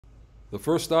The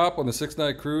first stop on the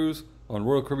 6-night cruise on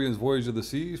Royal Caribbean's Voyage of the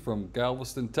Seas from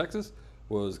Galveston, Texas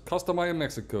was Costa,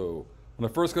 Mexico. When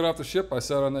I first got off the ship, I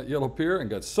sat on that yellow pier and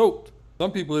got soaked.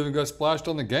 Some people even got splashed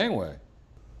on the gangway.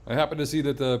 I happened to see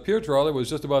that the pier trolley was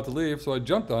just about to leave, so I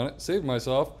jumped on it, saved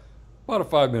myself about a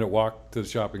 5-minute walk to the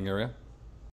shopping area.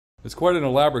 It's quite an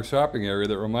elaborate shopping area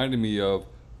that reminded me of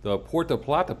the Puerto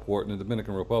Plata port in the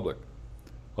Dominican Republic.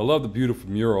 I love the beautiful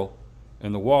mural,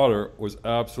 and the water was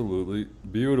absolutely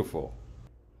beautiful.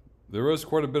 There is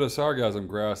quite a bit of sargassum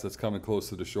grass that's coming close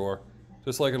to the shore,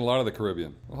 just like in a lot of the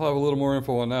Caribbean. I'll have a little more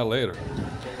info on that later.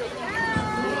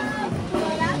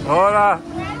 Hola.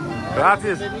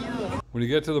 Gracias. When you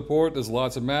get to the port, there's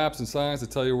lots of maps and signs to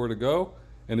tell you where to go,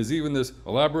 and there's even this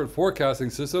elaborate forecasting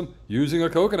system using a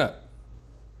coconut.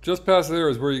 Just past there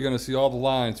is where you're going to see all the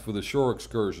lines for the shore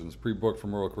excursions pre-booked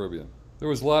from Royal Caribbean. There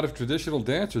was a lot of traditional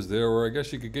dancers there where I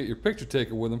guess you could get your picture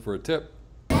taken with them for a tip.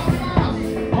 All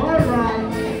right.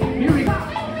 Here we go.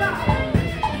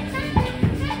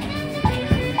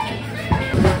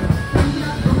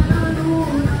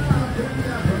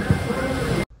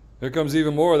 Here comes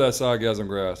even more of that sargassum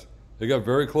grass. They got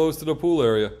very close to the pool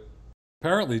area.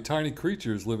 Apparently, tiny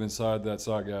creatures live inside that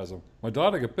sargassum. My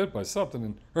daughter got bit by something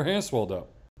and her hand swelled up.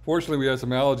 Fortunately, we had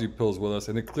some allergy pills with us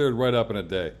and it cleared right up in a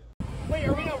day. Wait,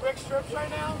 are we on Rixtrips right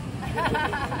now?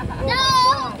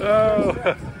 No!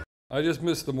 Oh. I just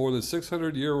missed the more than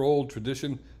 600-year-old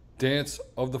tradition Dance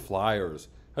of the Flyers.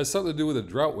 Has something to do with a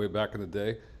drought way back in the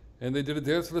day, and they did a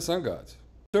dance for the sun gods.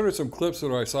 I showed her some clips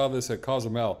when I saw this at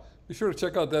Cozumel. Be sure to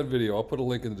check out that video. I'll put a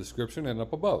link in the description and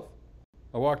up above.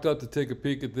 I walked out to take a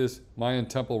peek at this Mayan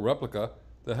temple replica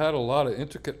that had a lot of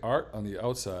intricate art on the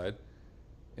outside,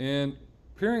 and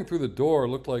peering through the door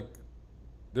looked like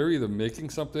they're either making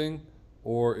something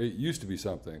or it used to be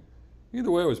something. Either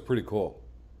way, it was pretty cool.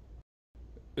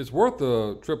 It's worth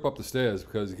the trip up the stairs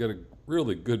because you get a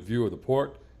really good view of the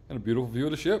port and a beautiful view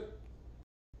of the ship.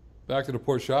 Back to the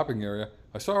port shopping area,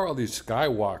 I saw all these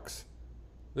skywalks.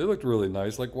 They looked really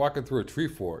nice, like walking through a tree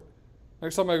fort.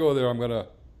 Next time I go there, I'm gonna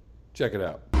check it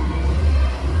out.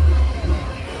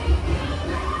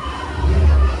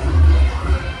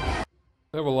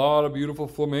 They have a lot of beautiful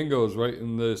flamingos right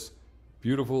in this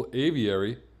beautiful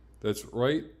aviary that's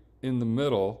right in the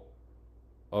middle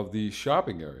of the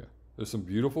shopping area. There's some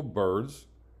beautiful birds,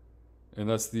 and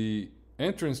that's the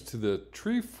entrance to the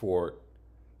tree fort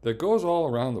that goes all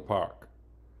around the park.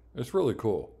 It's really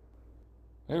cool.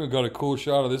 I even got a cool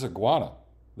shot of this iguana.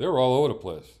 They were all over the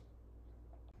place.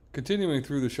 Continuing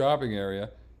through the shopping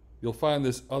area, you'll find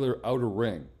this other outer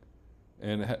ring,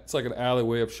 and it's like an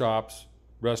alleyway of shops,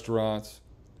 restaurants.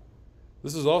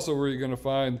 This is also where you're going to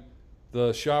find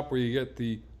the shop where you get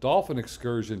the dolphin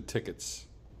excursion tickets,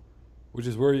 which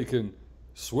is where you can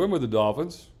swim with the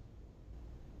dolphins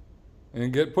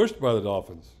and get pushed by the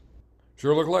dolphins.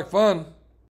 Sure looked like fun.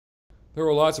 There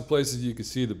were lots of places you could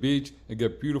see the beach and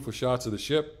get beautiful shots of the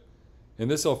ship, and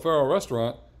this El Faro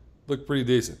restaurant looked pretty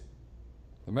decent.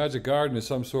 The Magic Garden is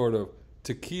some sort of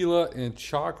tequila and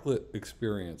chocolate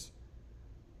experience.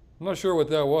 I'm not sure what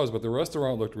that was, but the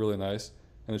restaurant looked really nice,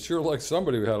 and it sure looked like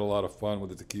somebody who had a lot of fun with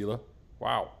the tequila.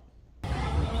 Wow.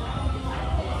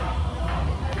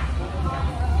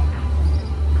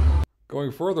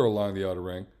 Going further along the outer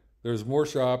ring, there's more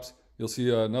shops. You'll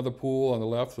see another pool on the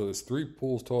left, so there's 3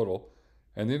 pools total.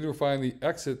 And then you'll find the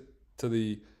exit to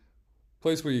the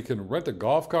place where you can rent a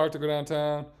golf cart to go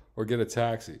downtown or get a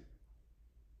taxi.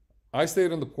 I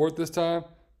stayed on the port this time,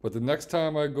 but the next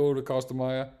time I go to Costa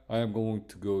Maya, I am going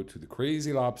to go to the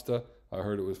Krazy Lobster. I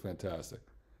heard it was fantastic.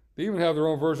 They even have their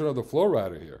own version of the flow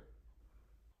rider here.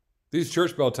 These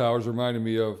church bell towers reminded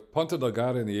me of Punta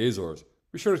Delgada in the Azores.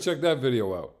 Be sure to check that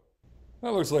video out.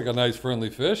 That looks like a nice friendly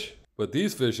fish, but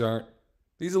these fish aren't.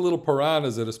 These are little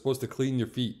piranhas that are supposed to clean your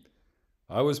feet.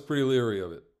 I was pretty leery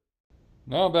of it.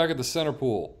 Now I'm back at the center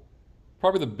pool.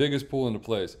 Probably the biggest pool in the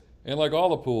place. And like all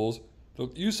the pools, the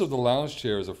use of the lounge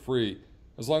chairs are free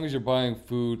as long as you're buying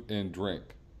food and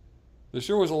drink. There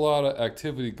sure was a lot of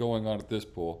activity going on at this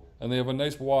pool, and they have a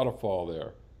nice waterfall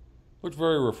there. Looked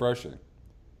very refreshing.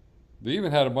 They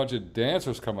even had a bunch of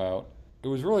dancers come out. It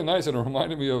was really nice, and it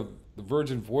reminded me of the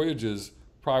Virgin Voyage's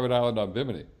private island on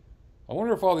Bimini. I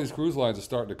wonder if all these cruise lines are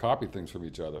starting to copy things from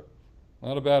each other.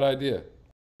 Not a bad idea.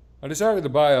 I decided to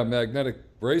buy a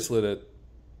magnetic bracelet at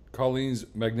Colleen's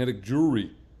Magnetic Jewelry.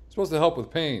 It's supposed to help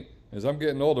with pain. As I'm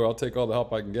getting older, I'll take all the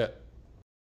help I can get.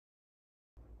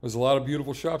 There's a lot of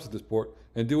beautiful shops at this port,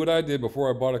 and do what I did before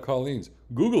I bought at Colleen's.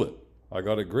 Google it. I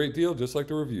got a great deal, just like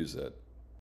the review said.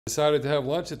 I decided to have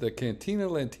lunch at the Cantina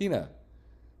Lantina.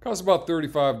 It cost about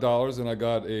 $35, and I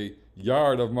got a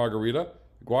yard of margarita,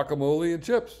 guacamole, and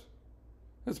chips.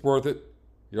 It's worth it.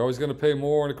 You're always going to pay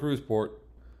more in a cruise port.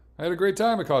 I had a great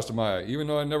time at Costa Maya, even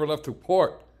though I never left the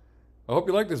port. I hope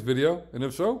you liked this video, and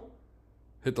if so,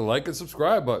 hit the like and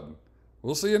subscribe button.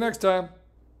 We'll see you next time.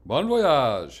 Bon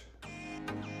voyage!